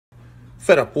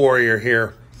Fed Up Warrior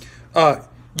here.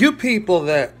 You people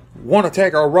that want to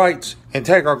take our rights and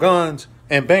take our guns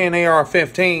and ban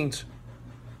AR-15s,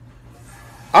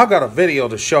 I got a video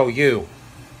to show you.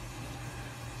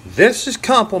 This is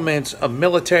compliments of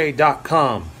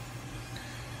military.com.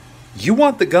 You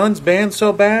want the guns banned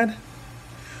so bad?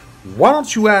 Why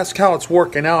don't you ask how it's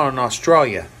working out in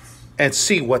Australia and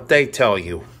see what they tell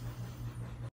you?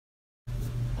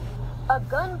 A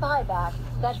gun buyback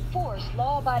that forced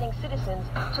law-abiding citizens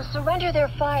to surrender their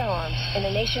firearms in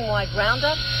a nationwide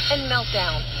roundup and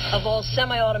meltdown of all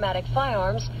semi-automatic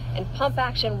firearms and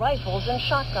pump-action rifles and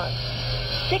shotguns.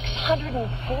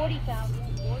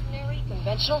 640,000 ordinary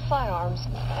conventional firearms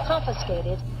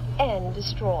confiscated and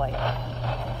destroyed.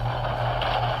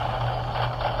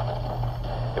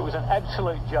 It was an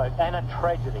absolute joke and a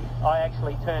tragedy. I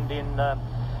actually turned in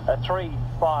 3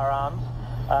 firearms.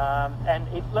 And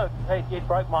it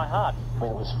broke my heart. I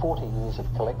mean, it was 40 years of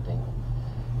collecting,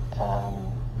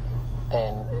 and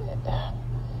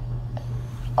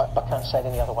I can't say it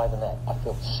any other way than that. I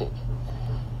felt sick.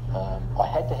 I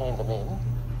had to hand them in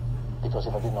because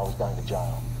if I didn't, I was going to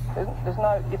jail. There's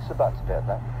no ifs or buts about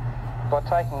that. By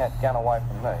taking that gun away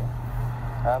from me,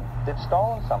 they've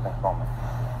stolen something from me.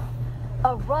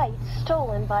 A right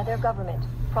stolen by their government,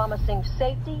 promising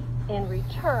safety in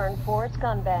return for its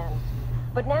gun bans.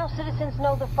 But now citizens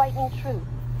know the frightening truth.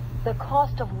 The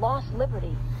cost of lost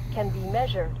liberty can be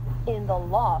measured in the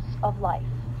loss of life.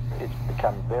 It's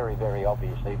become very, very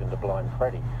obvious, even to Blind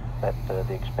Freddy, that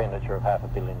the expenditure of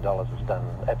 $500 million has done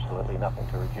absolutely nothing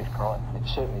to reduce crime. It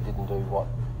certainly didn't do what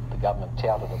the government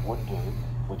touted it would do,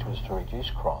 which was to reduce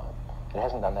crime. It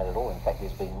hasn't done that at all. In fact,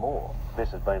 there's been more.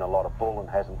 This has been a lot of bull and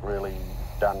hasn't really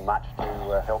done much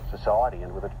to help society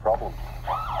and with its problems.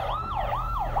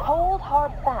 Cold,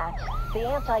 hard facts, the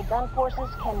anti-gun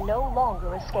forces can no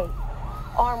longer escape.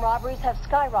 Armed robberies have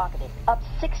skyrocketed, up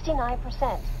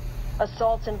 69%.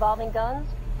 Assaults involving guns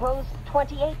rose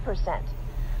 28%.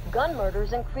 Gun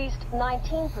murders increased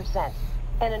 19%.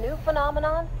 And a new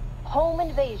phenomenon, home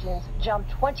invasions jumped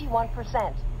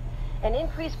 21%. And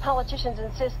increased politicians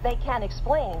insist they can't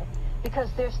explain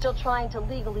because they're still trying to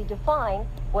legally define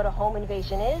what a home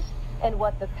invasion is and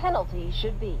what the penalty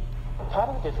should be. Part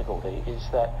of the difficulty is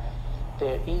that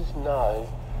there is no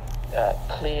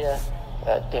clear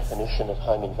definition of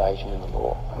home invasion in the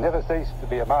law. Never cease to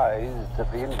be amazed at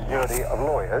the ingenuity of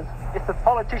lawyers. If the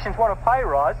politicians want a pay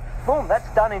rise, boom, that's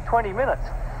done in 20 minutes.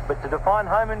 But to define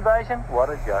home invasion,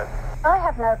 what a joke. I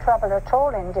have no trouble at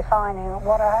all in defining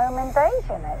what a home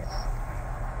invasion is.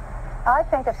 I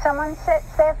think if someone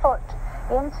sets their foot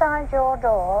inside your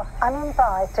door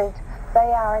uninvited, they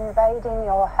are invading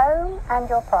your home and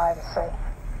your privacy.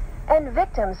 And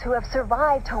victims who have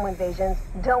survived home invasions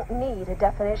don't need a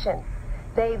definition.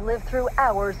 They've lived through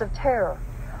hours of terror.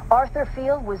 Arthur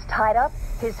Field was tied up,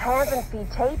 his hands and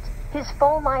feet taped, his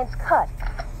phone lines cut,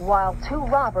 while 2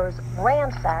 robbers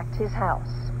ransacked his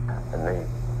house. And they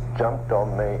jumped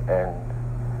on me and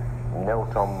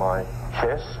knelt on my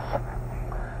chest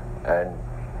and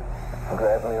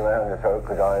grabbed me around the throat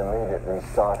because I immediately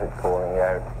started calling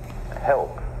out,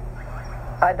 "Help."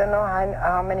 I don't know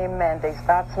how many men, they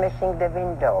start smashing the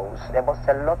windows. There was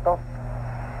a lot of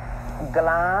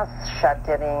glass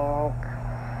shattering,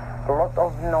 a lot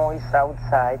of noise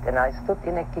outside, and I stood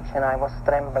in the kitchen, I was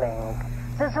trembling.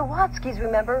 The Zawadzkis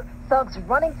remember thugs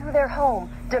running through their home,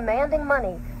 demanding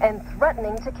money, and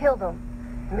threatening to kill them.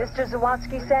 Mr.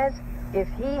 Zawadsky says if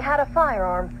he had a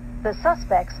firearm, the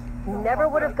suspects never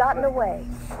would have gotten away.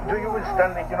 Do you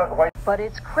understand that you're not waiting? But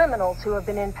it's criminals who have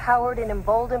been empowered and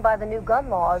emboldened by the new gun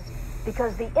laws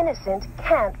because the innocent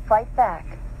can't fight back.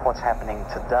 What's happening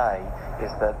today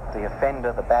is that the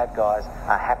offender, the bad guys,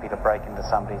 are happy to break into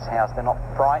somebody's house. They're not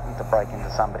frightened to break into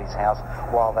somebody's house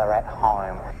while they're at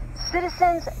home.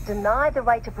 Citizens deny the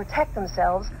right to protect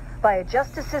themselves by a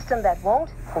justice system that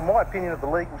won't. Well, my opinion of the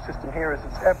legal system here is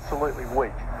it's absolutely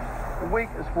weak.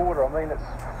 Weak as water. I mean, it's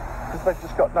because they've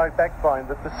just got no backbone.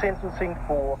 That the sentencing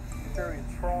for serious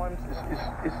crimes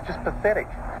is just pathetic.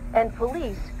 And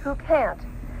police who can't.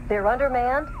 They're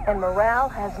undermanned and morale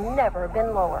has never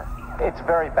been lower. It's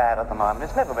very bad at the moment.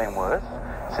 It's never been worse.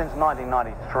 Since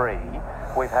 1993,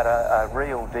 we've had a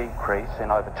real decrease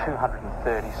in over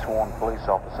 230 sworn police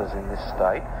officers in this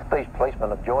state. These policemen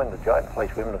have joined the job,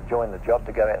 police women have joined the job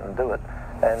to go out and do it,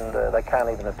 and they can't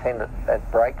even attend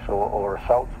at breaks or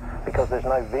assaults because there's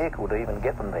no vehicle to even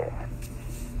get them there.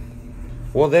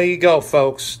 Well, there you go,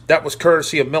 folks. That was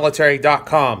courtesy of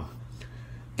military.com.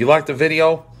 You like the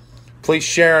video? Please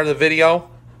share the video.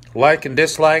 Like and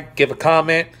dislike. Give a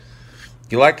comment.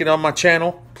 You like it on my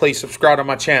channel? Please subscribe to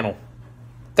my channel.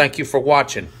 Thank you for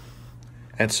watching.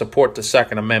 and support the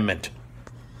Second Amendment.